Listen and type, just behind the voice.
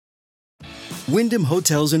Wyndham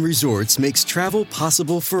Hotels and Resorts makes travel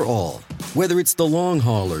possible for all. Whether it's the long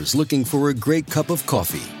haulers looking for a great cup of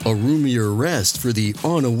coffee, a roomier rest for the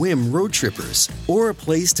on-a-whim road trippers, or a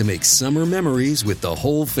place to make summer memories with the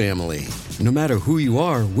whole family. No matter who you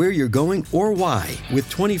are, where you're going, or why, with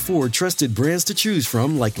 24 trusted brands to choose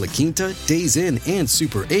from like La Quinta, Days Inn, and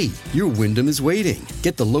Super 8, your Wyndham is waiting.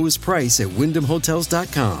 Get the lowest price at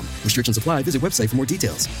WyndhamHotels.com. Restrictions apply. Visit website for more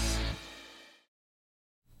details.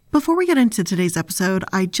 Before we get into today's episode,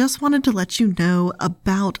 I just wanted to let you know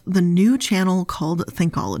about the new channel called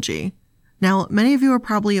Thinkology. Now, many of you are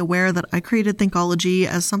probably aware that I created Thinkology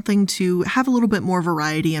as something to have a little bit more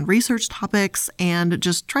variety in research topics and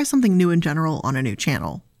just try something new in general on a new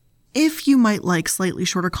channel. If you might like slightly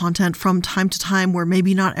shorter content from time to time where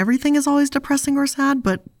maybe not everything is always depressing or sad,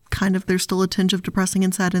 but kind of there's still a tinge of depressing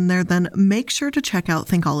and sad in there, then make sure to check out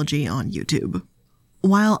Thinkology on YouTube.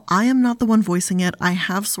 While I am not the one voicing it, I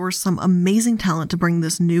have sourced some amazing talent to bring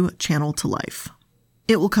this new channel to life.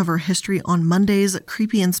 It will cover history on Mondays,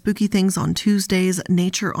 creepy and spooky things on Tuesdays,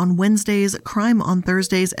 nature on Wednesdays, crime on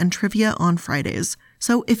Thursdays, and trivia on Fridays.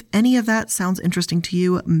 So if any of that sounds interesting to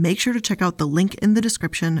you, make sure to check out the link in the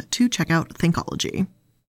description to check out Thinkology.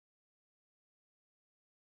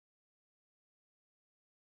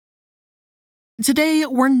 Today,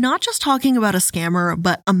 we're not just talking about a scammer,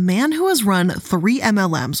 but a man who has run 3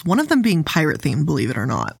 MLMs, one of them being pirate-themed, believe it or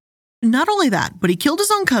not. Not only that, but he killed his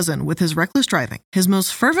own cousin with his reckless driving. His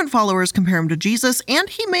most fervent followers compare him to Jesus, and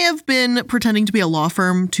he may have been pretending to be a law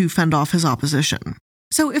firm to fend off his opposition.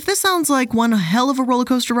 So if this sounds like one hell of a roller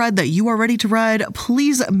coaster ride that you are ready to ride,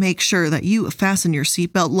 please make sure that you fasten your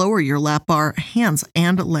seatbelt, lower your lap bar, hands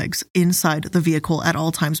and legs inside the vehicle at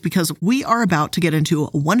all times, because we are about to get into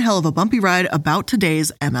one hell of a bumpy ride about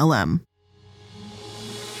today's MLM.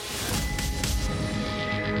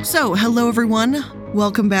 So, hello everyone.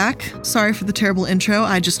 Welcome back. Sorry for the terrible intro.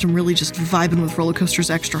 I am really vibing with roller coasters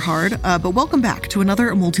extra hard. But welcome back to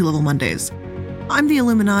another Multi-Level Mondays. I'm the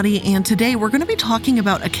Illuminati, and today we're going to be talking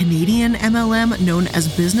about a Canadian MLM known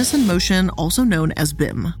as Business in Motion, also known as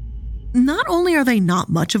BIM. Not only are they not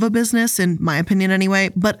much of a business, in my opinion anyway,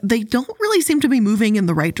 but they don't really seem to be moving in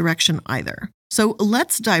the right direction either. So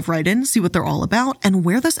let's dive right in, see what they're all about, and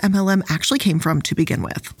where this MLM actually came from to begin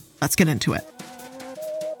with. Let's get into it.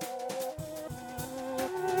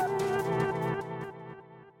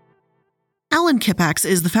 Alan Kippax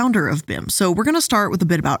is the founder of BIM, so we're going to start with a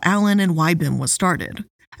bit about Alan and why BIM was started.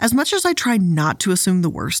 As much as I try not to assume the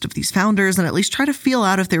worst of these founders and at least try to feel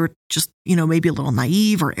out if they were just, maybe a little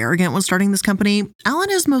naive or arrogant when starting this company,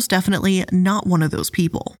 Alan is most definitely not one of those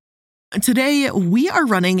people. Today, we are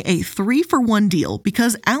running a 3-for-1 deal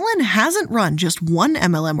because Alan hasn't run just one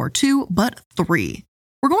MLM or two, but 3.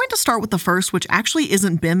 We're going to start with the first, which actually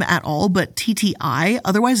isn't BIM at all, but TTI,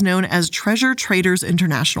 otherwise known as Treasure Traders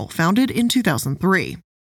International, founded in 2003.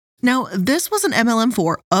 Now, this was an MLM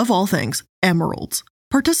for, of all things, emeralds.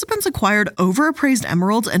 Participants acquired overappraised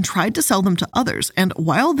emeralds and tried to sell them to others, and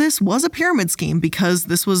while this was a pyramid scheme because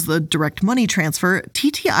this was the direct money transfer,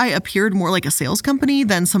 TTI appeared more like a sales company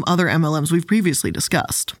than some other MLMs we've previously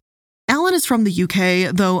discussed. Alan is from the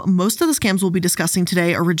UK, though most of the scams we'll be discussing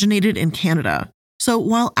today originated in Canada. So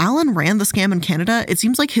while Alan ran the scam in Canada, it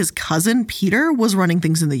seems like his cousin Peter was running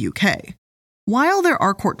things in the UK. While there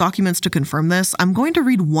are court documents to confirm this, I'm going to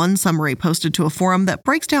read one summary posted to a forum that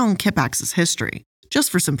breaks down Kippax's history,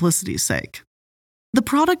 just for simplicity's sake. The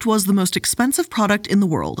product was the most expensive product in the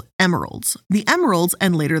world, emeralds. The emeralds,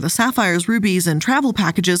 and later the sapphires, rubies, and travel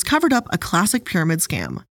packages covered up a classic pyramid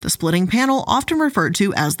scam, the splitting panel often referred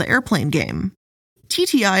to as the airplane game.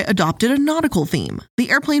 TTI adopted a nautical theme.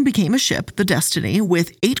 The airplane became a ship, the Destiny,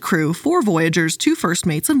 with 8 crew, 4 voyagers, 2 first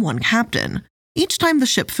mates, and 1 captain. Each time the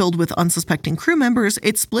ship filled with unsuspecting crew members,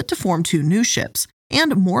 it split to form 2 new ships,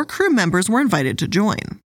 and more crew members were invited to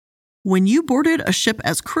join. When you boarded a ship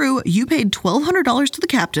as crew, you paid $1,200 to the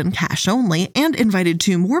captain, cash only, and invited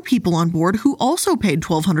 2 more people on board who also paid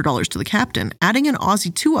 $1,200 to the captain, adding an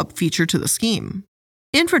Aussie 2-up feature to the scheme.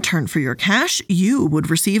 In return for your cash, you would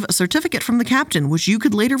receive a certificate from the captain, which you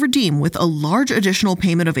could later redeem with a large additional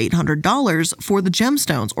payment of $800 for the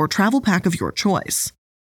gemstones or travel pack of your choice.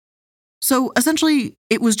 So essentially,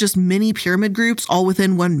 it was just mini pyramid groups all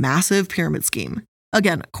within one massive pyramid scheme.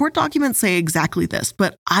 Again, court documents say exactly this,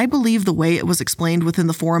 but I believe the way it was explained within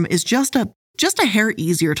the forum is just a hair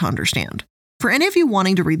easier to understand. For any of you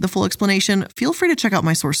wanting to read the full explanation, feel free to check out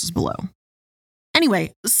my sources below.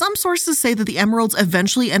 Anyway, some sources say that the emeralds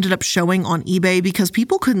eventually ended up showing on eBay because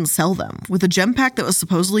people couldn't sell them, with a gem pack that was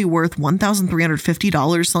supposedly worth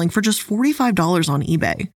 $1,350 selling for just $45 on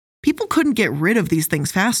eBay. People couldn't get rid of these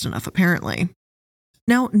things fast enough, apparently.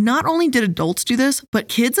 Now, not only did adults do this, but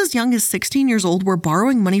kids as young as 16 years old were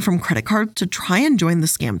borrowing money from credit cards to try and join the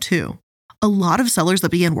scam too. A lot of sellers that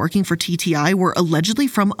began working for TTI were allegedly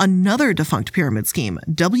from another defunct pyramid scheme,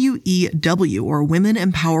 WEW, or Women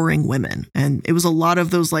Empowering Women. And it was a lot of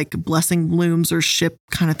those like blessing blooms or ship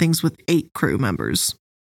kind of things with 8 crew members.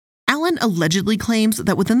 Allen allegedly claims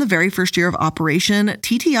that within the very first year of operation,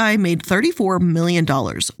 TTI made $34 million,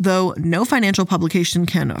 though no financial publication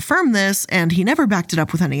can affirm this, and he never backed it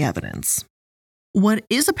up with any evidence. What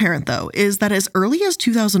is apparent, though, is that as early as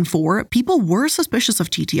 2004, people were suspicious of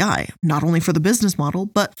TTI, not only for the business model,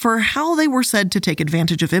 but for how they were said to take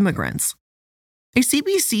advantage of immigrants. A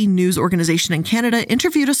CBC news organization in Canada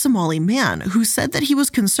interviewed a Somali man who said that he was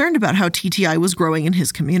concerned about how TTI was growing in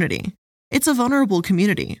his community. It's a vulnerable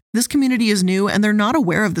community. This community is new and they're not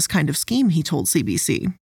aware of this kind of scheme, he told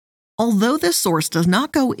CBC. Although this source does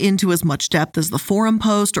not go into as much depth as the forum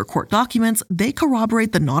post or court documents, they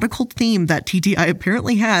corroborate the nautical theme that TTI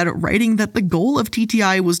apparently had, writing that the goal of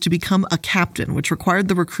TTI was to become a captain, which required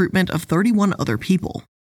the recruitment of 31 other people.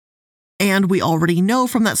 And we already know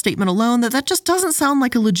from that statement alone that that just doesn't sound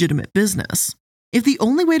like a legitimate business. If the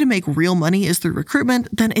only way to make real money is through recruitment,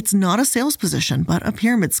 then it's not a sales position, but a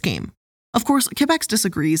pyramid scheme. Of course, Kippax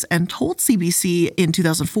disagrees and told CBC in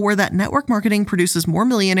 2004 that network marketing produces more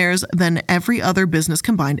millionaires than every other business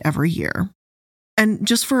combined every year. And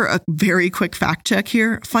just for a very quick fact check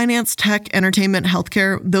here, finance, tech, entertainment,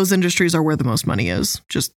 healthcare, those industries are where the most money is,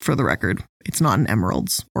 just for the record. It's not in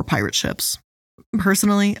emeralds or pirate ships.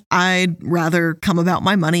 Personally, I'd rather come about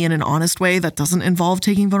my money in an honest way that doesn't involve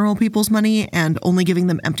taking vulnerable people's money and only giving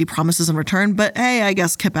them empty promises in return, but hey, I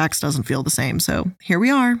guess Kippax doesn't feel the same, so here we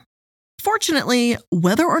are. Fortunately,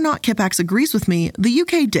 whether or not Kippax agrees with me, the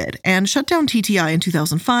UK did and shut down TTI in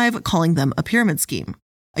 2005, calling them a pyramid scheme.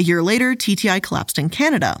 A year later, TTI collapsed in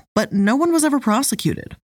Canada, but no one was ever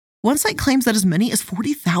prosecuted. One site claims that as many as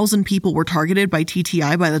 40,000 people were targeted by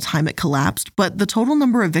TTI by the time it collapsed, but the total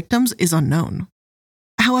number of victims is unknown.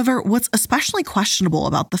 However, what's especially questionable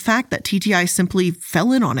about the fact that TTI simply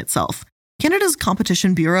fell in on itself, Canada's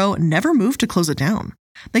Competition Bureau never moved to close it down.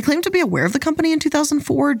 They claimed to be aware of the company in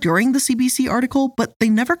 2004 during the CBC article, but they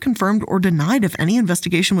never confirmed or denied if any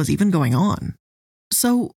investigation was even going on.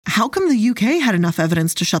 So how come the UK had enough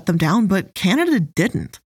evidence to shut them down, but Canada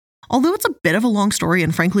didn't? Although it's a bit of a long story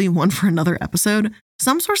and frankly one for another episode,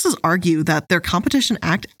 some sources argue that their Competition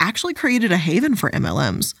Act actually created a haven for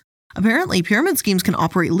MLMs. Apparently, pyramid schemes can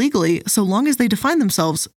operate legally so long as they define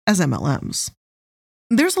themselves as MLMs.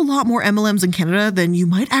 There's a lot more MLMs in Canada than you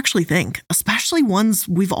might actually think, especially ones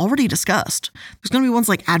we've already discussed. There's going to be ones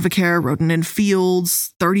like Advocare, Roden &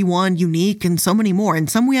 Fields, 31, Unique, and so many more, and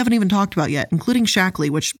some we haven't even talked about yet, including Shackley,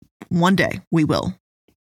 which one day we will.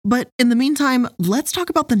 But in the meantime, let's talk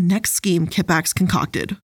about the next scheme Kippax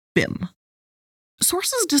concocted, BIM.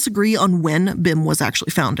 Sources disagree on when BIM was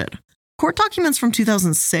actually founded. Court documents from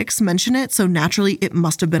 2006 mention it, so naturally it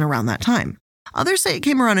must have been around that time. Others say it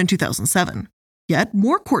came around in 2007. Yet,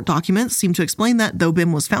 more court documents seem to explain that though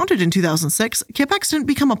BIM was founded in 2006, Kippax didn't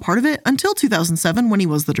become a part of it until 2007 when he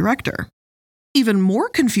was the director. Even more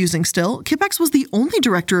confusing still, Kippax was the only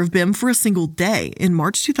director of BIM for a single day in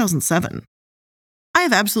March 2007. I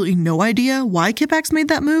have absolutely no idea why Kippax made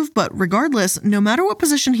that move, but regardless, no matter what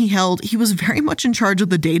position he held, he was very much in charge of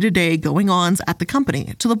the day-to-day going-ons at the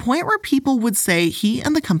company, to the point where people would say he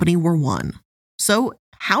and the company were one. So,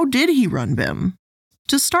 how did he run BIM?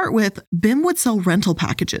 To start with, BIM would sell rental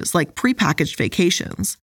packages like prepackaged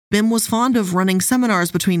vacations. BIM was fond of running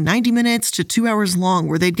seminars between 90 minutes to 2 hours long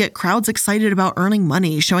where they'd get crowds excited about earning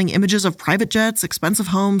money, showing images of private jets, expensive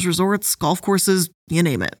homes, resorts, golf courses, you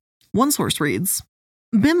name it. One source reads,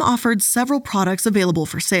 BIM offered several products available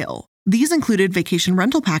for sale. These included vacation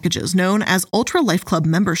rental packages known as Ultra Life Club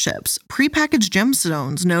memberships, prepackaged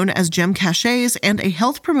gemstones known as gem cachets, and a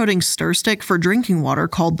health-promoting stir stick for drinking water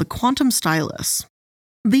called the Quantum Stylus.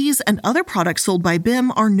 These and other products sold by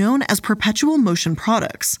BIM are known as perpetual motion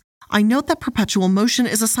products. I note that perpetual motion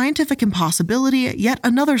is a scientific impossibility, yet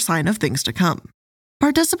another sign of things to come.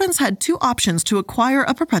 Participants had two options to acquire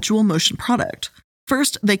a perpetual motion product.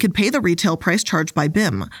 First, they could pay the retail price charged by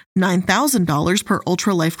BIM, $9,000 per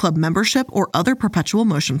Ultra Life Club membership or other perpetual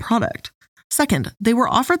motion product. Second, they were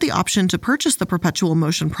offered the option to purchase the perpetual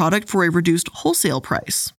motion product for a reduced wholesale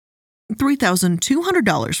price.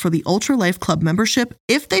 $3,200 for the Ultra Life Club membership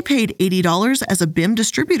if they paid $80 as a BIM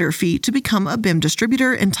distributor fee to become a BIM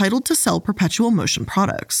distributor entitled to sell perpetual motion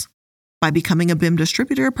products. By becoming a BIM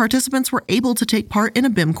distributor, participants were able to take part in a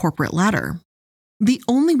BIM corporate ladder. The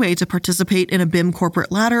only way to participate in a BIM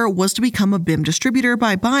corporate ladder was to become a BIM distributor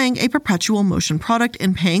by buying a perpetual motion product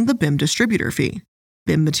and paying the BIM distributor fee.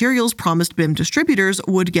 BIM Materials promised BIM distributors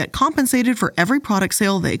would get compensated for every product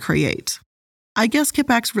sale they create. I guess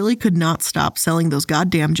Kippax really could not stop selling those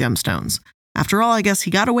goddamn gemstones. After all, I guess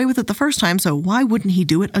he got away with it the first time, so why wouldn't he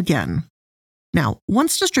do it again? Now,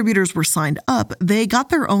 once distributors were signed up, they got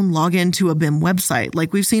their own login to a BIM website,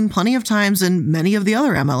 like we've seen plenty of times in many of the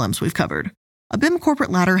other MLMs we've covered. A BIM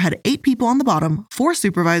corporate ladder had 8 people on the bottom, 4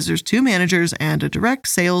 supervisors, 2 managers, and a direct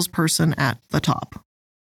salesperson at the top.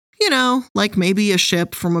 You know, like maybe a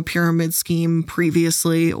ship from a pyramid scheme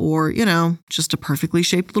previously, or, just a perfectly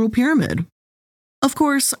shaped little pyramid. Of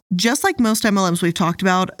course, just like most MLMs we've talked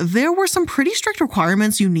about, there were some pretty strict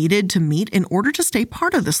requirements you needed to meet in order to stay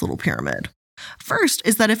part of this little pyramid. First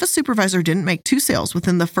is that if a supervisor didn't make 2 sales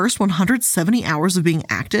within the first 170 hours of being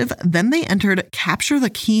active, then they entered capture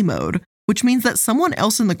the key mode, which means that someone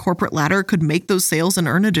else in the corporate ladder could make those sales and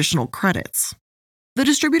earn additional credits. The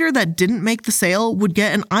distributor that didn't make the sale would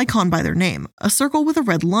get an icon by their name, a circle with a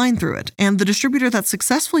red line through it, and the distributor that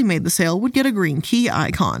successfully made the sale would get a green key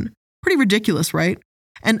icon. Pretty ridiculous, right?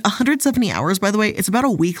 And 170 hours, by the way, it's about a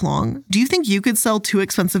week long. Do you think you could sell 2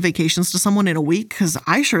 expensive vacations to someone in a week? Because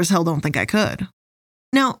I sure as hell don't think I could.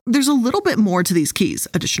 Now, there's a little bit more to these keys,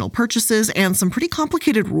 additional purchases, and some pretty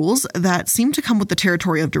complicated rules that seem to come with the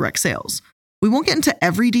territory of direct sales. We won't get into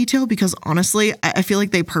every detail because honestly, I feel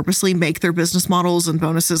like they purposely make their business models and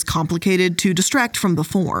bonuses complicated to distract from the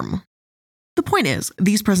form. The point is,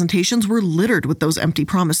 these presentations were littered with those empty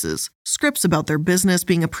promises, scripts about their business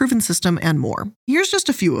being a proven system, and more. Here's just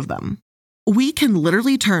a few of them. We can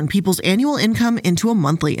literally turn people's annual income into a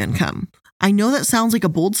monthly income. I know that sounds like a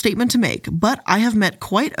bold statement to make, but I have met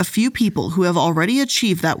quite a few people who have already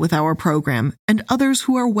achieved that with our program, and others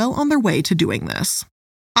who are well on their way to doing this.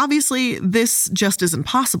 Obviously, this just isn't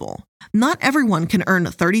possible. Not everyone can earn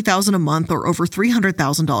 $30,000 a month or over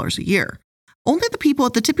 $300,000 a year. Only the people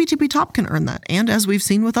at the tippy top can earn that, and as we've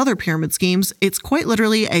seen with other pyramid schemes, it's quite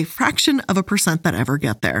literally a fraction of a percent that ever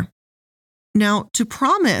get there. Now, to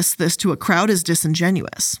promise this to a crowd is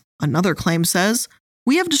disingenuous. Another claim says,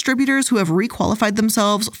 we have distributors who have requalified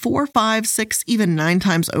themselves 4, 5, 6, even 9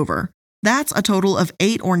 times over. That's a total of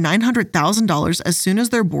 $800,000 or $900,000 as soon as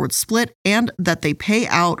their boards split and that they pay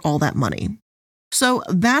out all that money. So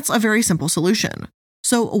that's a very simple solution.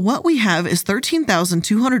 So what we have is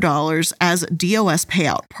 $13,200 as DOS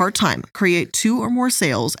payout part-time. Create 2 or more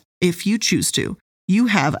sales if you choose to. You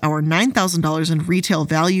have our $9,000 in retail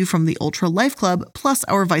value from the Ultra Life Club plus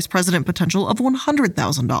our vice president potential of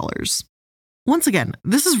 $100,000. Once again,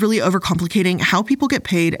 this is really overcomplicating how people get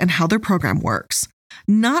paid and how their program works.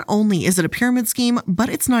 Not only is it a pyramid scheme, but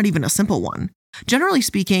it's not even a simple one. Generally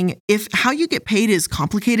speaking, if how you get paid is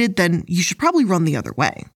complicated, then you should probably run the other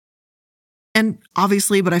way. And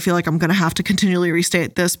obviously, but I feel like I'm going to have to continually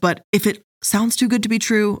restate this, but if it sounds too good to be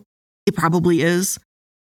true, it probably is.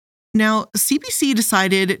 Now, CBC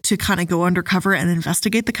decided to kind of go undercover and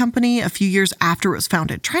investigate the company a few years after it was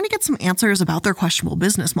founded, trying to get some answers about their questionable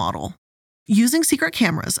business model. Using secret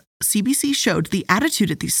cameras, CBC showed the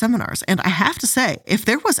attitude at these seminars, and I have to say, if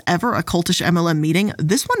there was ever a cultish MLM meeting,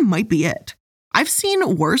 this one might be it. I've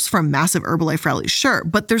seen worse from massive Herbalife rallies, sure,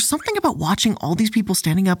 but there's something about watching all these people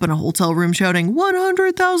standing up in a hotel room shouting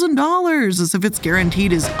 $100,000 as if it's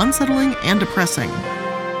guaranteed is unsettling and depressing.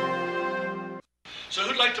 So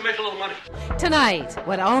who'd like to make a little money? Tonight,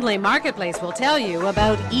 what only Marketplace will tell you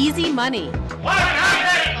about easy money.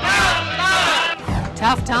 $100,000!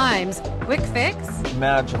 Tough times, quick fix.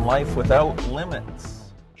 Imagine life without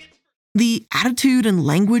limits. The attitude and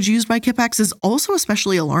language used by Kippax is also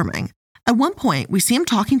especially alarming. At one point, we see him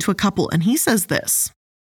talking to a couple and he says this,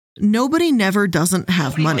 nobody never doesn't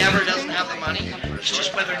have money. Never doesn't have the money. It's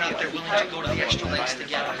just whether or not they're willing to go to the extra lengths to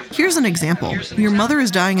get it. Here's an example. Your mother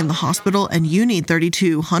is dying in the hospital and you need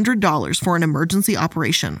 $3,200 for an emergency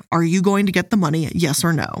operation. Are you going to get the money, yes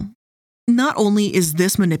or no? Not only is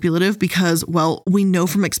this manipulative because, well, we know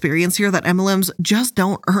from experience here that MLMs just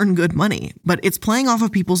don't earn good money, but it's playing off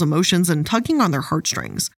of people's emotions and tugging on their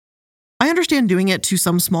heartstrings. I understand doing it to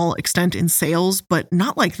some small extent in sales, but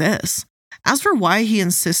not like this. As for why he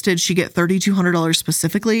insisted she get $3,200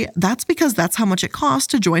 specifically, that's because that's how much it costs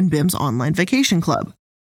to join BIM's online vacation club.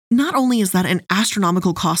 Not only is that an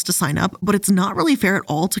astronomical cost to sign up, but it's not really fair at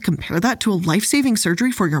all to compare that to a life-saving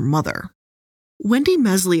surgery for your mother. Wendy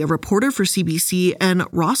Mesley, a reporter for CBC, and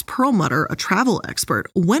Ross Perlmutter, a travel expert,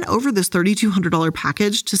 went over this $3,200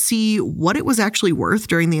 package to see what it was actually worth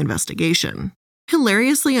during the investigation.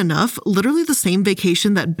 Hilariously enough, literally the same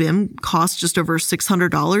vacation that BIM costs just over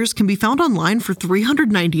 $600 can be found online for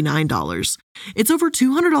 $399. It's over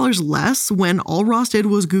 $200 less when all Ross did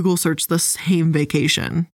was Google search the same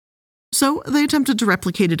vacation. So they attempted to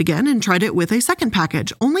replicate it again and tried it with a second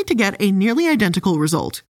package, only to get a nearly identical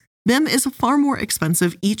result. BIM is far more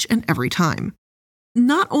expensive each and every time.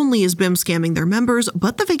 Not only is BIM scamming their members,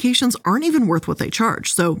 but the vacations aren't even worth what they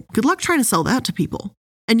charge, so good luck trying to sell that to people.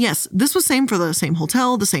 And yes, this was same for the same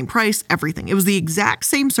hotel, the same price, everything. It was the exact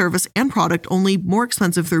same service and product, only more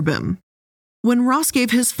expensive through BIM. When Ross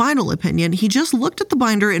gave his final opinion, he just looked at the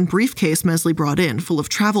binder and briefcase Mesley brought in, full of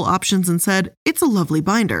travel options, and said, "It's a lovely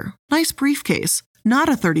binder. Nice briefcase. Not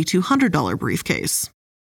a $3,200 briefcase."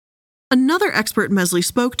 Another expert Mesley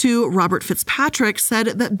spoke to, Robert Fitzpatrick,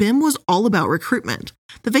 said that BIM was all about recruitment.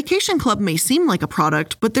 The vacation club may seem like a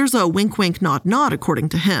product, but there's a wink wink nod nod according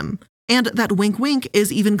to him. And that wink wink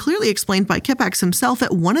is even clearly explained by Kippax himself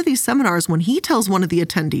at one of these seminars when he tells one of the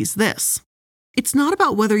attendees this: "It's not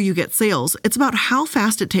about whether you get sales, it's about how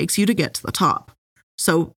fast it takes you to get to the top."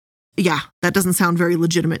 So, yeah, that doesn't sound very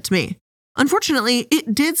legitimate to me. Unfortunately,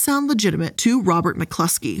 it did sound legitimate to Robert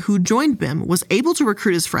McCluskey, who joined BIM, was able to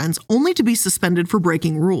recruit his friends only to be suspended for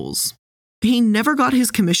breaking rules. He never got his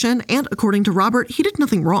commission, and according to Robert, he did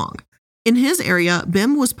nothing wrong. In his area,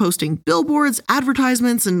 BIM was posting billboards,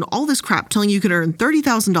 advertisements, and all this crap telling you could earn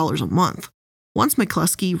 $30,000 a month. Once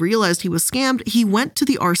McCluskey realized he was scammed, he went to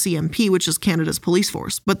the RCMP, which is Canada's police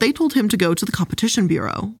force, but they told him to go to the Competition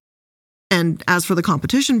Bureau. And as for the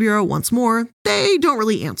Competition Bureau, once more, they don't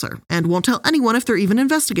really answer and won't tell anyone if they're even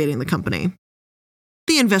investigating the company.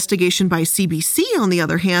 The investigation by CBC, on the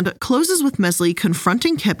other hand, closes with Mesley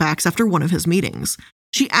confronting Kippax after one of his meetings.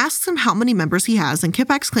 She asks him how many members he has, and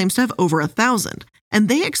Kippax claims to have over 1,000, and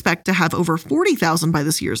they expect to have over 40,000 by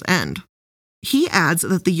this year's end. He adds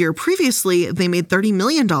that the year previously, they made $30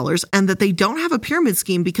 million and that they don't have a pyramid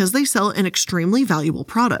scheme because they sell an extremely valuable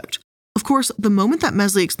product. Of course, the moment that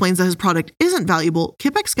Mesley explains that his product isn't valuable,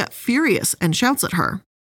 Kippax got furious and shouts at her.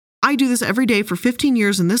 "I do this every day for 15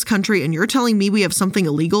 years in this country and you're telling me we have something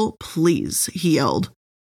illegal? Please," he yelled.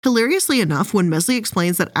 Hilariously enough, when Mesley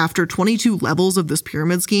explains that after 22 levels of this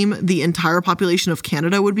pyramid scheme, the entire population of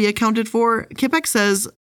Canada would be accounted for, Kippax says,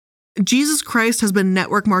 "Jesus Christ has been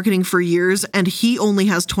network marketing for years and he only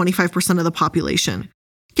has 25% of the population."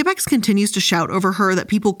 Kippax continues to shout over her that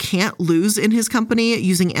people can't lose in his company,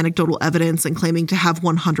 using anecdotal evidence and claiming to have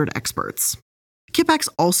 100 experts. Kippax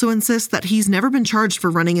also insists that he's never been charged for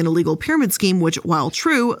running an illegal pyramid scheme, which, while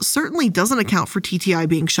true, certainly doesn't account for TTI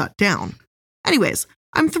being shut down. Anyways,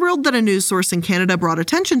 I'm thrilled that a news source in Canada brought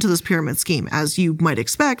attention to this pyramid scheme. As you might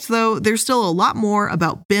expect, though, there's still a lot more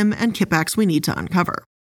about BIM and Kippax we need to uncover.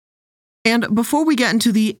 And before we get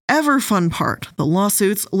into the ever fun part, the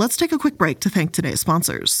lawsuits, let's take a quick break to thank today's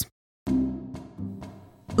sponsors.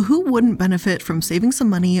 Who wouldn't benefit from saving some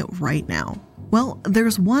money right now? Well,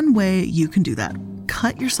 there's one way you can do that.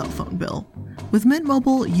 Cut your cell phone bill. With Mint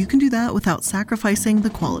Mobile, you can do that without sacrificing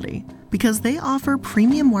the quality, because they offer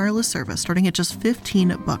premium wireless service starting at just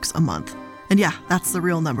 $15 a month. And yeah, that's the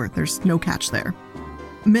real number. There's no catch there.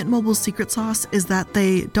 Mint Mobile's secret sauce is that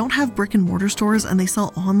they don't have brick and mortar stores and they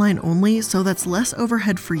sell online only, so that's less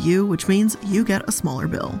overhead for you, which means you get a smaller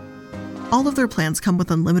bill. All of their plans come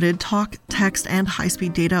with unlimited talk, text, and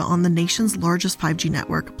high-speed data on the nation's largest 5G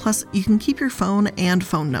network, plus you can keep your phone and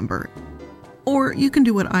phone number. Or you can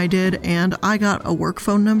do what I did, and I got a work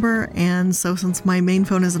phone number, and so since my main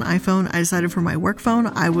phone is an iPhone, I decided for my work phone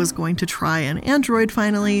I was going to try an Android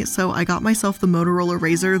finally, so I got myself the Motorola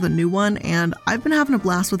Razr, the new one, and I've been having a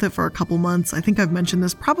blast with it for a couple months. I think I've mentioned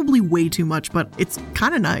this probably way too much, but it's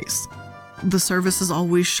kind of nice. The service is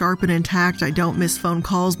always sharp and intact, I don't miss phone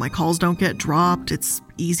calls, my calls don't get dropped, it's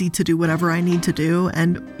easy to do whatever I need to do,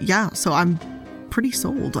 and yeah, so I'm pretty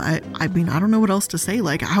sold. I mean, I don't know what else to say.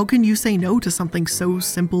 Like, how can you say no to something so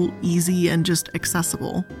simple, easy, and just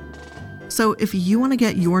accessible? So if you want to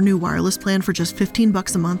get your new wireless plan for just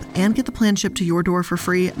 $15 a month and get the plan shipped to your door for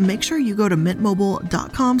free, make sure you go to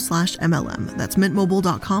mintmobile.com/MLM. That's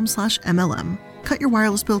mintmobile.com/MLM. Cut your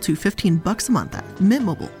wireless bill to $15 a month at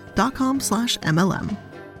mintmobile.com/MLM.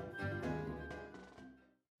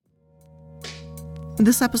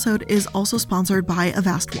 This episode is also sponsored by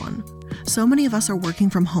Avast One. So many of us are working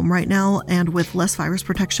from home right now, and with less virus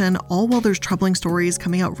protection, all while there's troubling stories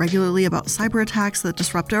coming out regularly about cyber attacks that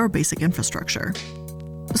disrupt our basic infrastructure.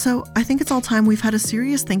 So I think it's all time we've had a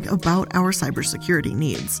serious think about our cybersecurity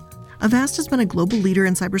needs. Avast has been a global leader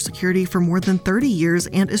in cybersecurity for more than 30 years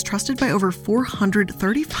and is trusted by over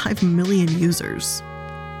 435 million users.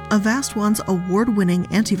 Avast One's award-winning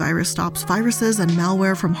antivirus stops viruses and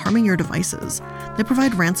malware from harming your devices. They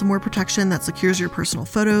provide ransomware protection that secures your personal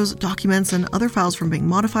photos, documents, and other files from being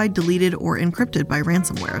modified, deleted, or encrypted by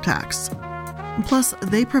ransomware attacks. Plus,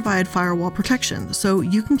 they provide firewall protection, so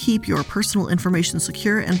you can keep your personal information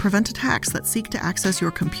secure and prevent attacks that seek to access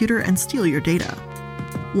your computer and steal your data.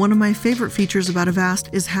 One of my favorite features about Avast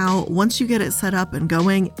is how, once you get it set up and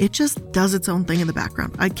going, it just does its own thing in the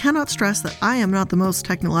background. I cannot stress that I am not the most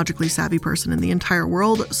technologically savvy person in the entire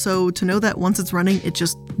world, so to know that once it's running, it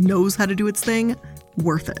just knows how to do its thing,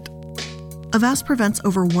 worth it. Avast prevents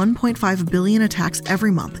over 1.5 billion attacks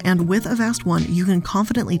every month, and with Avast One, you can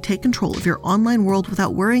confidently take control of your online world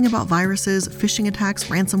without worrying about viruses, phishing attacks,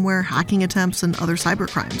 ransomware, hacking attempts, and other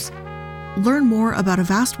cybercrimes. Learn more about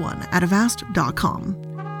Avast One at avast.com.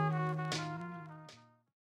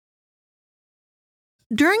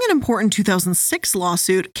 During an important 2006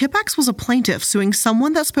 lawsuit, Kippax was a plaintiff suing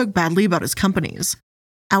someone that spoke badly about his companies.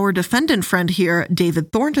 Our defendant friend here,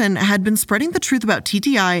 David Thornton, had been spreading the truth about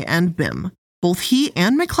TTI and BIM. Both he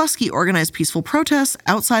and McCluskey organized peaceful protests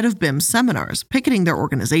outside of BIM's seminars, picketing their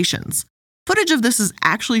organizations. Footage of this is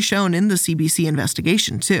actually shown in the CBC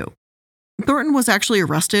investigation, too. Thornton was actually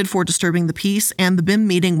arrested for disturbing the peace, and the BIM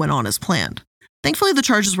meeting went on as planned. Thankfully, the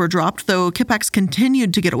charges were dropped, though Kippax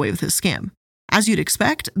continued to get away with his scam. As you'd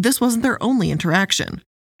expect, this wasn't their only interaction.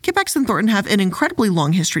 Kippax and Thornton have an incredibly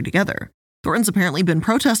long history together. Thornton's apparently been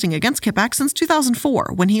protesting against Kippax since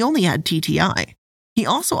 2004, when he only had TTI. He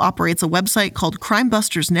also operates a website called Crime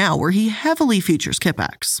Busters Now, where he heavily features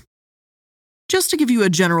Kippax. Just to give you a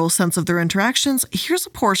general sense of their interactions, here's a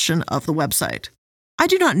portion of the website. I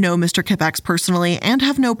do not know Mr. Kippax personally and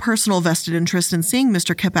have no personal vested interest in seeing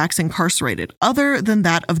Mr. Kippax incarcerated, other than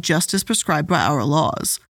that of justice prescribed by our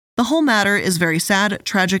laws. The whole matter is very sad,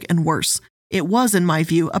 tragic, and worse. It was, in my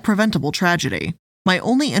view, a preventable tragedy. My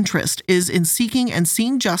only interest is in seeking and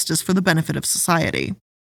seeing justice for the benefit of society.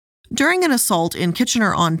 During an assault in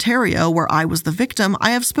Kitchener, Ontario, where I was the victim,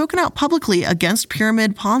 I have spoken out publicly against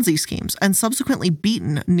pyramid Ponzi schemes and subsequently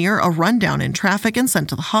beaten near a rundown in traffic and sent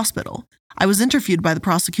to the hospital. I was interviewed by the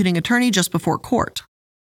prosecuting attorney just before court.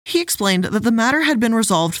 He explained that the matter had been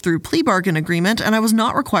resolved through plea bargain agreement and I was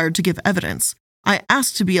not required to give evidence. I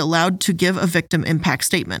asked to be allowed to give a victim impact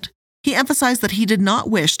statement. He emphasized that he did not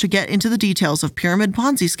wish to get into the details of pyramid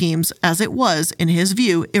Ponzi schemes as it was, in his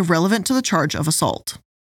view, irrelevant to the charge of assault.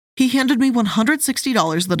 He handed me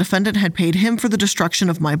 $160 the defendant had paid him for the destruction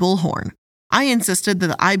of my bullhorn. I insisted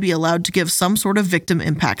that I be allowed to give some sort of victim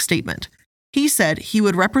impact statement. He said he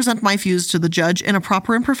would represent my views to the judge in a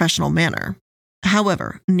proper and professional manner.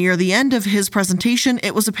 However, near the end of his presentation,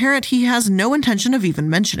 it was apparent he has no intention of even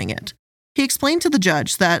mentioning it. He explained to the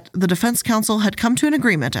judge that the defense counsel had come to an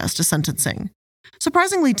agreement as to sentencing.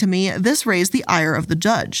 Surprisingly to me, this raised the ire of the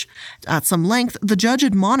judge. At some length, the judge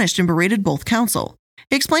admonished and berated both counsel.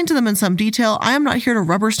 He explained to them in some detail, I am not here to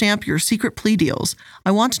rubber stamp your secret plea deals.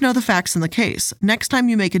 I want to know the facts in the case. Next time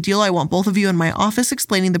you make a deal, I want both of you in my office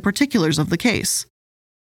explaining the particulars of the case.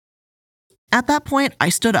 At that point, I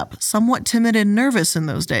stood up, somewhat timid and nervous in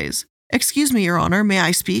those days. Excuse me, Your Honor, may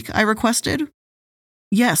I speak? I requested.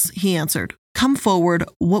 Yes, he answered. Come forward.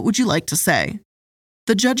 What would you like to say?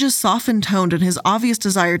 The judge's softened tone and his obvious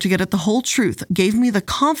desire to get at the whole truth gave me the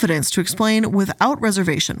confidence to explain without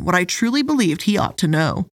reservation what I truly believed he ought to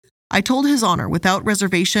know. I told His Honor without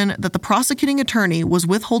reservation that the prosecuting attorney was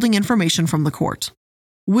withholding information from the court.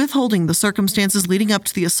 Withholding the circumstances leading up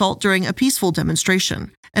to the assault during a peaceful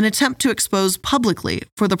demonstration, an attempt to expose publicly,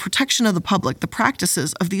 for the protection of the public, the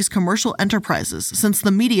practices of these commercial enterprises, since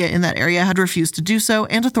the media in that area had refused to do so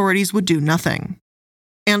and authorities would do nothing.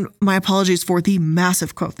 And my apologies for the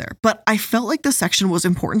massive quote there, but I felt like this section was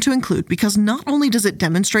important to include because not only does it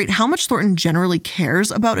demonstrate how much Thornton generally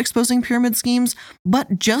cares about exposing pyramid schemes,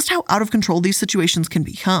 but just how out of control these situations can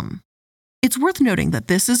become. It's worth noting that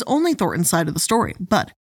this is only Thornton's side of the story,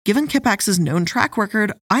 but given Kippax's known track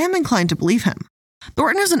record, I am inclined to believe him.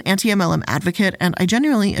 Thornton is an anti-MLM advocate, and I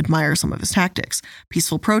genuinely admire some of his tactics.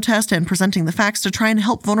 Peaceful protest and presenting the facts to try and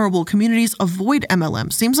help vulnerable communities avoid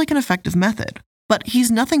MLM seems like an effective method, but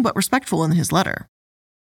he's nothing but respectful in his letter.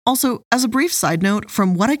 Also, as a brief side note,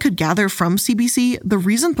 from what I could gather from CBC, the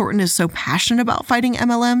reason Thornton is so passionate about fighting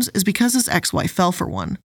MLMs is because his ex-wife fell for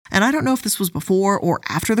one. And I don't know if this was before or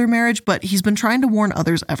after their marriage, but he's been trying to warn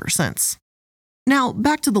others ever since. Now,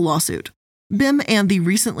 back to the lawsuit. BIM and the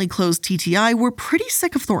recently closed TTI were pretty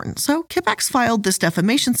sick of Thornton, so Kippax filed this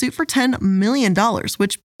defamation suit for $10 million,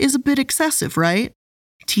 which is a bit excessive, right?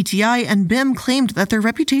 TTI and BIM claimed that their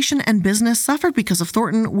reputation and business suffered because of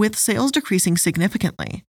Thornton, with sales decreasing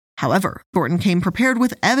significantly. However, Thornton came prepared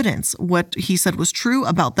with evidence, what he said was true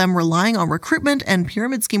about them relying on recruitment and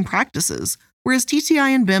pyramid scheme practices, whereas TTI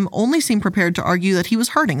and BIM only seemed prepared to argue that he was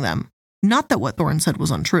hurting them, not that what Thornton said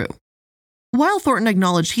was untrue. While Thornton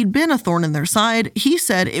acknowledged he'd been a thorn in their side, he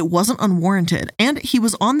said it wasn't unwarranted, and he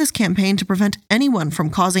was on this campaign to prevent anyone from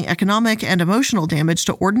causing economic and emotional damage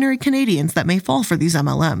to ordinary Canadians that may fall for these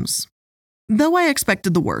MLMs. Though I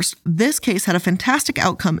expected the worst, this case had a fantastic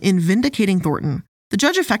outcome in vindicating Thornton. The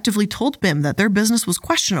judge effectively told BIM that their business was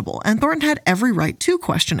questionable, and Thornton had every right to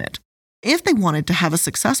question it. If they wanted to have a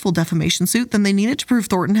successful defamation suit, then they needed to prove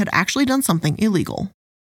Thornton had actually done something illegal.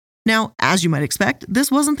 Now, as you might expect,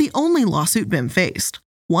 this wasn't the only lawsuit BIM faced.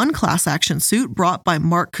 One class action suit brought by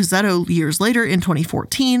Mark Cuzzetto years later in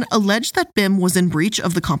 2014 alleged that BIM was in breach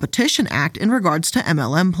of the Competition Act in regards to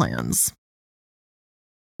MLM plans.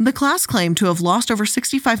 The class claimed to have lost over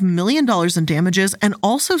 $65 million in damages and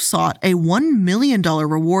also sought a $1 million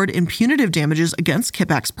reward in punitive damages against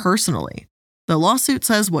Kippax personally. The lawsuit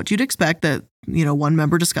says what you'd expect, that, one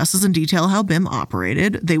member discusses in detail how BIM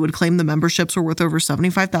operated. They would claim the memberships were worth over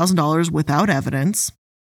 $75,000 without evidence.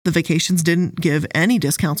 The vacations didn't give any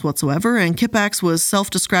discounts whatsoever, and Kippax was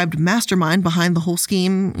self-described mastermind behind the whole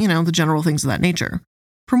scheme, the general things of that nature.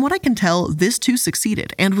 From what I can tell, this too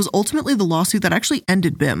succeeded and was ultimately the lawsuit that actually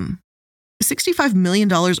ended BIM. $65 million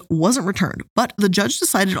wasn't returned, but the judge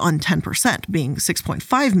decided on 10%, being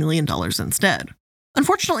 $6.5 million instead.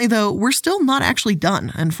 Unfortunately, though, we're still not actually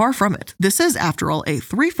done, and far from it. This is, after all, a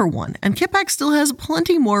 3-for-1, and Kippax still has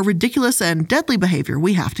plenty more ridiculous and deadly behavior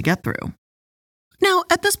we have to get through. Now,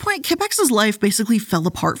 at this point, Kippax's life basically fell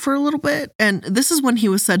apart for a little bit, and this is when he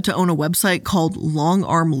was said to own a website called Long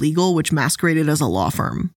Arm Legal, which masqueraded as a law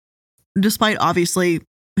firm. Despite, obviously,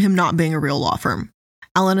 him not being a real law firm.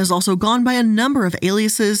 Allen has also gone by a number of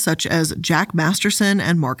aliases, such as Jack Masterson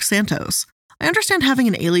and Mark Santos. I understand having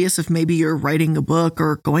an alias if maybe you're writing a book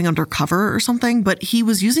or going undercover or something, but he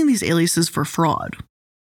was using these aliases for fraud.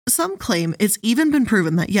 Some claim it's even been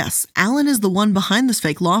proven that yes, Allen is the one behind this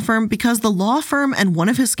fake law firm because the law firm and one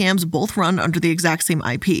of his scams both run under the exact same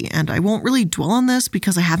IP, and I won't really dwell on this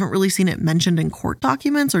because I haven't really seen it mentioned in court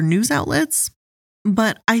documents or news outlets.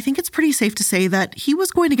 But I think it's pretty safe to say that he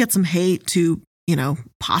was going to get some hate to,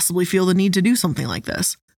 possibly feel the need to do something like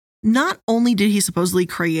this. Not only did he supposedly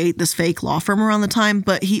create this fake law firm around the time,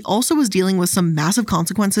 but he also was dealing with some massive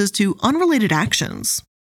consequences to unrelated actions.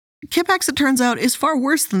 Kippax, it turns out, is far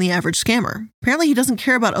worse than the average scammer. Apparently he doesn't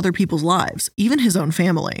care about other people's lives, even his own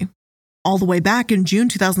family. All the way back in June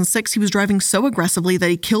 2006, he was driving so aggressively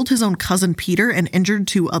that he killed his own cousin Peter and injured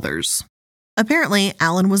 2 others. Apparently,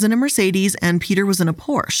 Allen was in a Mercedes and Peter was in a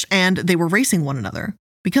Porsche, and they were racing one another.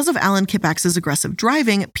 Because of Allen Kippax's aggressive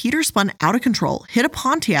driving, Peter spun out of control, hit a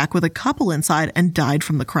Pontiac with a couple inside, and died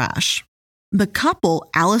from the crash. The couple,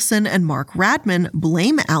 Allison and Mark Radman,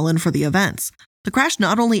 blame Allen for the events. The crash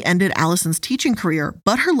not only ended Allison's teaching career,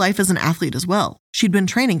 but her life as an athlete as well. She'd been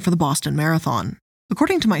training for the Boston Marathon.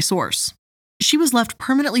 According to my source, she was left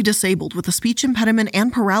permanently disabled with a speech impediment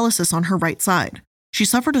and paralysis on her right side. She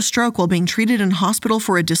suffered a stroke while being treated in hospital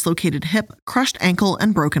for a dislocated hip, crushed ankle,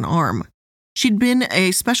 and broken arm. She'd been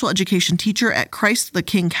a special education teacher at Christ the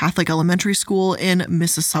King Catholic Elementary School in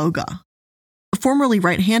Mississauga. Formerly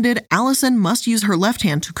right-handed, Allison must use her left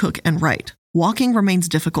hand to cook and write. Walking remains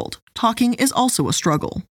difficult. Talking is also a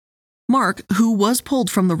struggle. Mark, who was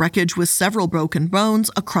pulled from the wreckage with several broken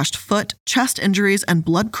bones, a crushed foot, chest injuries, and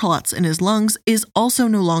blood clots in his lungs, is also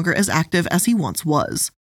no longer as active as he once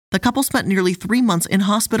was. The couple spent nearly 3 months in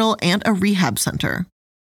hospital and a rehab center.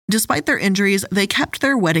 Despite their injuries, they kept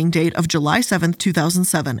their wedding date of July 7,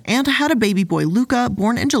 2007, and had a baby boy, Luca,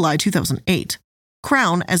 born in July 2008.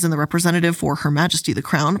 Crown, as in the representative for Her Majesty the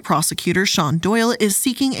Crown, prosecutor Sean Doyle, is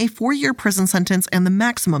seeking a 4-year prison sentence and the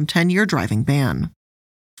maximum 10-year driving ban.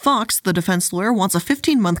 Fox, the defense lawyer, wants a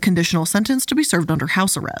 15-month conditional sentence to be served under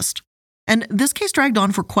house arrest. And this case dragged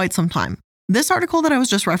on for quite some time. This article that I was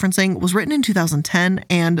just referencing was written in 2010,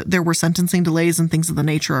 and there were sentencing delays and things of the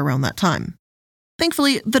nature around that time.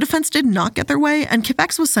 Thankfully, the defense did not get their way, and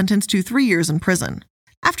Kippax was sentenced to 3 years in prison.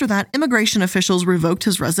 After that, immigration officials revoked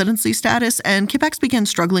his residency status, and Kippax began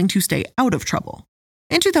struggling to stay out of trouble.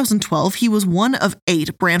 In 2012, he was one of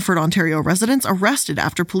 8 Brantford, Ontario residents arrested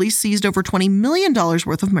after police seized over $20 million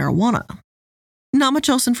worth of marijuana. Not much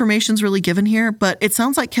else information's really given here, but it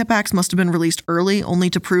sounds like Kippax must have been released early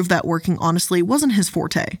only to prove that working honestly wasn't his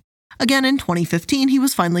forte. Again, in 2015, he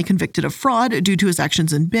was finally convicted of fraud due to his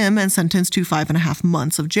actions in BIM and sentenced to 5.5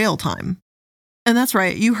 months of jail time. And that's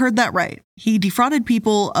right, you heard that right. He defrauded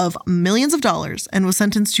people of millions of dollars and was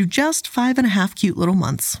sentenced to just 5.5 cute little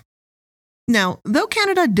months. Now, though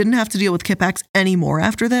Canada didn't have to deal with Kippax anymore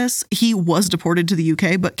after this, he was deported to the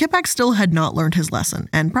UK, but Kippax still had not learned his lesson,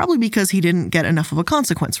 and probably because he didn't get enough of a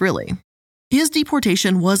consequence, really. His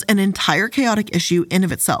deportation was an entire chaotic issue in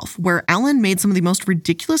of itself, where Alan made some of the most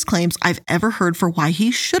ridiculous claims I've ever heard for why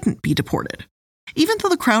he shouldn't be deported. Even though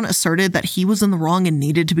the Crown asserted that he was in the wrong and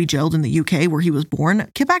needed to be jailed in the UK where he was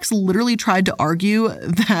born, Kippax literally tried to argue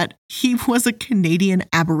that he was a Canadian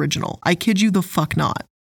Aboriginal. I kid you the fuck not.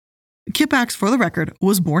 Kippax, for the record,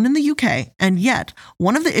 was born in the UK, and yet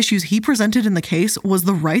one of the issues he presented in the case was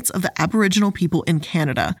the rights of the Aboriginal people in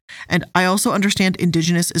Canada. And I also understand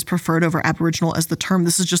Indigenous is preferred over Aboriginal as the term.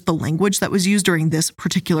 This is just the language that was used during this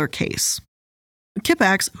particular case.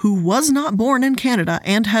 Kippax, who was not born in Canada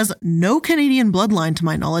and has no Canadian bloodline to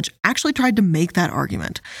my knowledge, actually tried to make that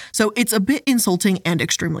argument. So it's a bit insulting and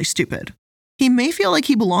extremely stupid. He may feel like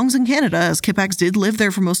he belongs in Canada, as Kippax did live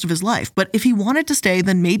there for most of his life, but if he wanted to stay,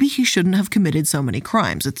 then maybe he shouldn't have committed so many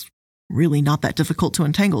crimes. It's really not that difficult to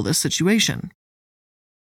untangle this situation.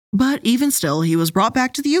 But even still, he was brought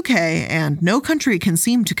back to the UK, and no country can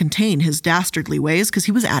seem to contain his dastardly ways because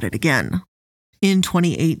he was at it again. In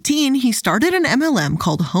 2018, he started an MLM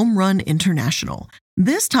called Home Run International.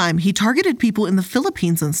 This time, he targeted people in the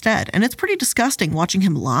Philippines instead, and it's pretty disgusting watching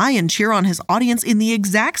him lie and cheer on his audience in the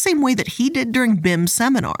exact same way that he did during BIM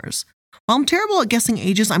seminars. While I'm terrible at guessing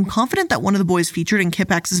ages, I'm confident that one of the boys featured in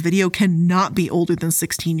Kippax's video cannot be older than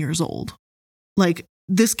 16 years old. Like,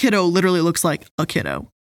 this kiddo literally looks like a kiddo.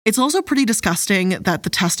 It's also pretty disgusting that the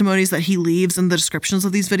testimonies that he leaves in the descriptions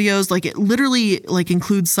of these videos, it literally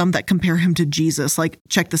includes some that compare him to Jesus.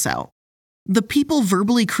 Check this out. The people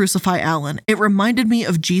verbally crucify Alan. It reminded me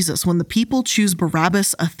of Jesus when the people choose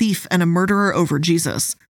Barabbas, a thief and a murderer, over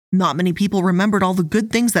Jesus. Not many people remembered all the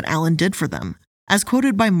good things that Alan did for them. As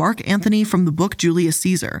quoted by Mark Antony from the book Julius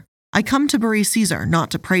Caesar, "I come to bury Caesar, not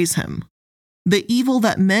to praise him. The evil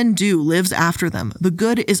that men do lives after them. The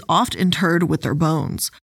good is oft interred with their bones.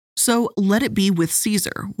 So let it be with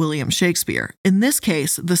Caesar," William Shakespeare. In this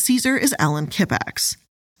case, the Caesar is Alan Kippax.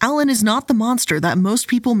 Alan is not the monster that most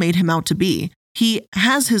people made him out to be. He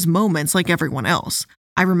has his moments like everyone else.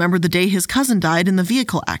 I remember the day his cousin died in the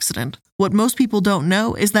vehicle accident. What most people don't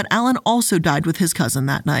know is that Alan also died with his cousin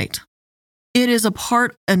that night. It is a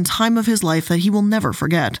part and time of his life that he will never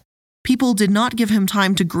forget. People did not give him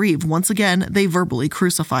time to grieve. Once again, they verbally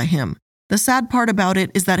crucify him. The sad part about it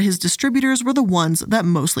is that his distributors were the ones that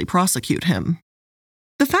mostly prosecute him.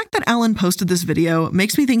 The fact that Alan posted this video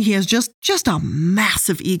makes me think he has just a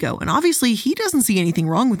massive ego, and obviously he doesn't see anything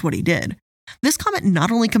wrong with what he did. This comment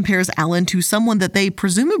not only compares Alan to someone that they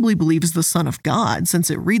presumably believe is the son of God,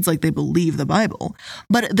 since it reads like they believe the Bible,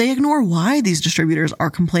 but they ignore why these distributors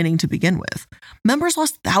are complaining to begin with. Members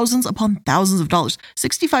lost thousands upon thousands of dollars,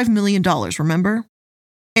 $65 million, remember?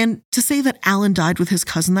 And to say that Alan died with his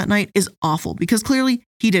cousin that night is awful, because clearly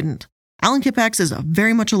he didn't. Alan Kippax is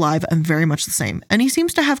very much alive and very much the same, and he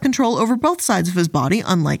seems to have control over both sides of his body,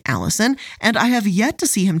 unlike Allison, and I have yet to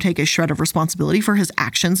see him take a shred of responsibility for his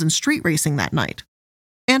actions in street racing that night.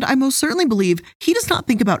 And I most certainly believe he does not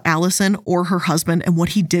think about Allison or her husband and what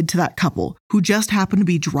he did to that couple, who just happened to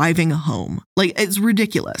be driving home. It's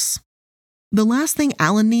ridiculous. The last thing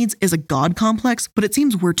Alan needs is a God complex, but it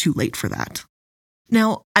seems we're too late for that.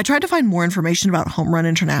 Now, I tried to find more information about Home Run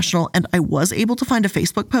International, and I was able to find a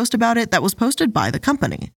Facebook post about it that was posted by the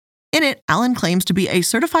company. In it, Alan claims to be a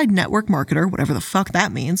certified network marketer, whatever the fuck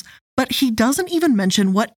that means, but he doesn't even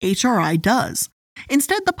mention what HRI does.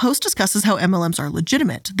 Instead, the post discusses how MLMs are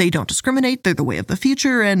legitimate, they don't discriminate, they're the way of the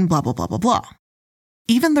future, and blah, blah, blah, blah, blah.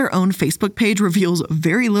 Even their own Facebook page reveals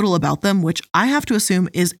very little about them, which I have to assume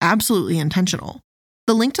is absolutely intentional.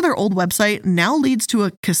 The link to their old website now leads to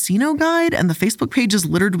a casino guide, and the Facebook page is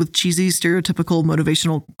littered with cheesy, stereotypical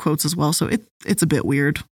motivational quotes as well, so it's a bit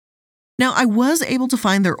weird. Now, I was able to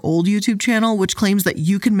find their old YouTube channel, which claims that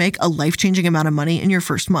you can make a life-changing amount of money in your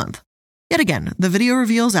first month. Yet again, the video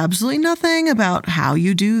reveals absolutely nothing about how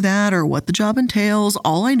you do that or what the job entails.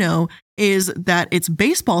 All I know is that it's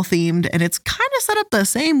baseball-themed, and it's kind of set up the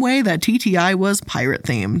same way that TTI was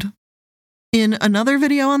pirate-themed. In another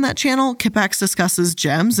video on that channel, Kippax discusses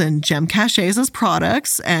gems and gem caches as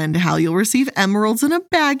products and how you'll receive emeralds in a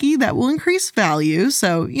baggie that will increase value.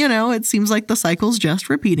 So, it seems like the cycle's just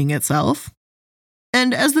repeating itself.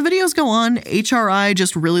 And as the videos go on, HRI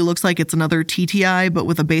just really looks like it's another TTI, but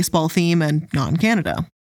with a baseball theme and non-Canada.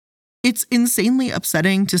 It's insanely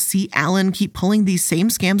upsetting to see Alan keep pulling these same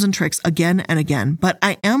scams and tricks again and again, but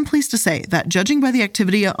I am pleased to say that judging by the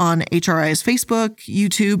activity on HRI's Facebook,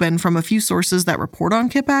 YouTube, and from a few sources that report on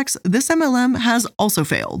Kippax, this MLM has also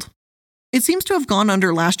failed. It seems to have gone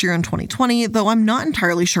under last year in 2020, though I'm not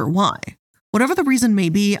entirely sure why. Whatever the reason may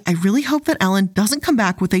be, I really hope that Alan doesn't come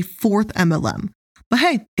back with a fourth MLM. But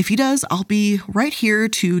hey, if he does, I'll be right here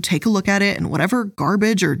to take a look at it and whatever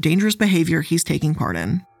garbage or dangerous behavior he's taking part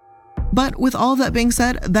in. But with all of that being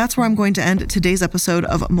said, that's where I'm going to end today's episode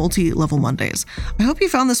of Multi-Level Mondays. I hope you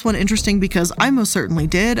found this one interesting because I most certainly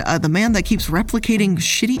did. The man that keeps replicating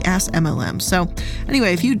shitty-ass MLM. So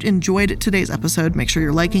anyway, if you enjoyed today's episode, make sure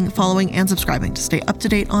you're liking, following, and subscribing to stay up to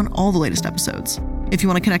date on all the latest episodes. If you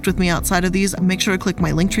want to connect with me outside of these, make sure to click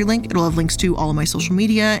my Linktree link. It'll have links to all of my social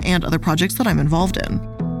media and other projects that I'm involved in.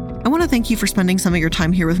 I want to thank you for spending some of your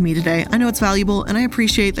time here with me today. I know it's valuable, and I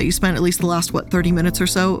appreciate that you spent at least the last, 30 minutes or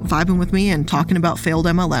so vibing with me and talking about failed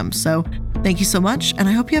MLMs. So thank you so much, and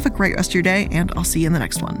I hope you have a great rest of your day, and I'll see you in the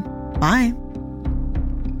next one. Bye.